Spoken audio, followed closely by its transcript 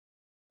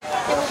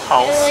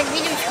Pulse.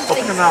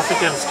 Open your mouth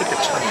again, stick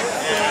your tongue in.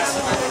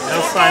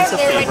 No signs of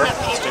fever.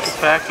 Stick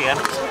it back in.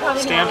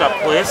 Stand up,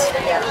 please.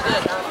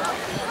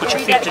 Put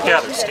your feet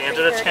together. Stand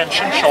at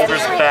attention,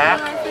 shoulders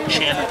back,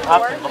 chin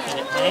up and looking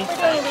at me.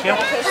 Thank you.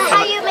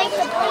 How you make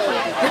the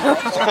bleed?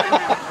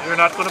 You're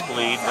not going to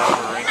bleed, don't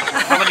worry.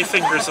 How many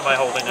fingers am I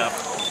holding up?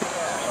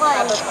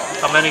 1.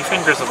 How many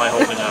fingers am I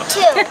holding up?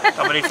 2.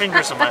 How many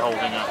fingers am I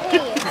holding up?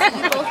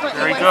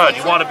 Very good.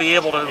 You want to be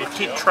able to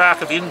keep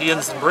track of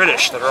Indians and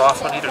British that are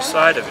off on either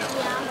side of you.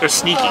 They're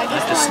sneaky. They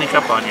have to sneak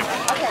up on you.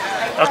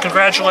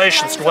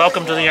 Congratulations and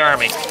welcome to the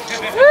Army.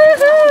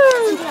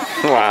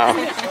 Wow.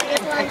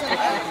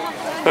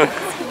 I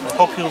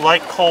hope you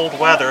like cold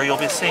weather. You'll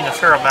be seeing a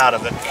fair amount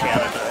of it in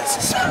Canada, I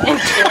suspect. In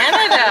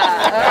Canada?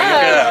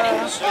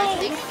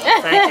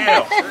 Thank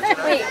you.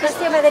 Wait, let's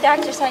stand by the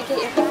doctor so I can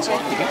get your picture.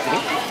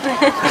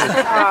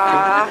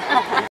 Aww.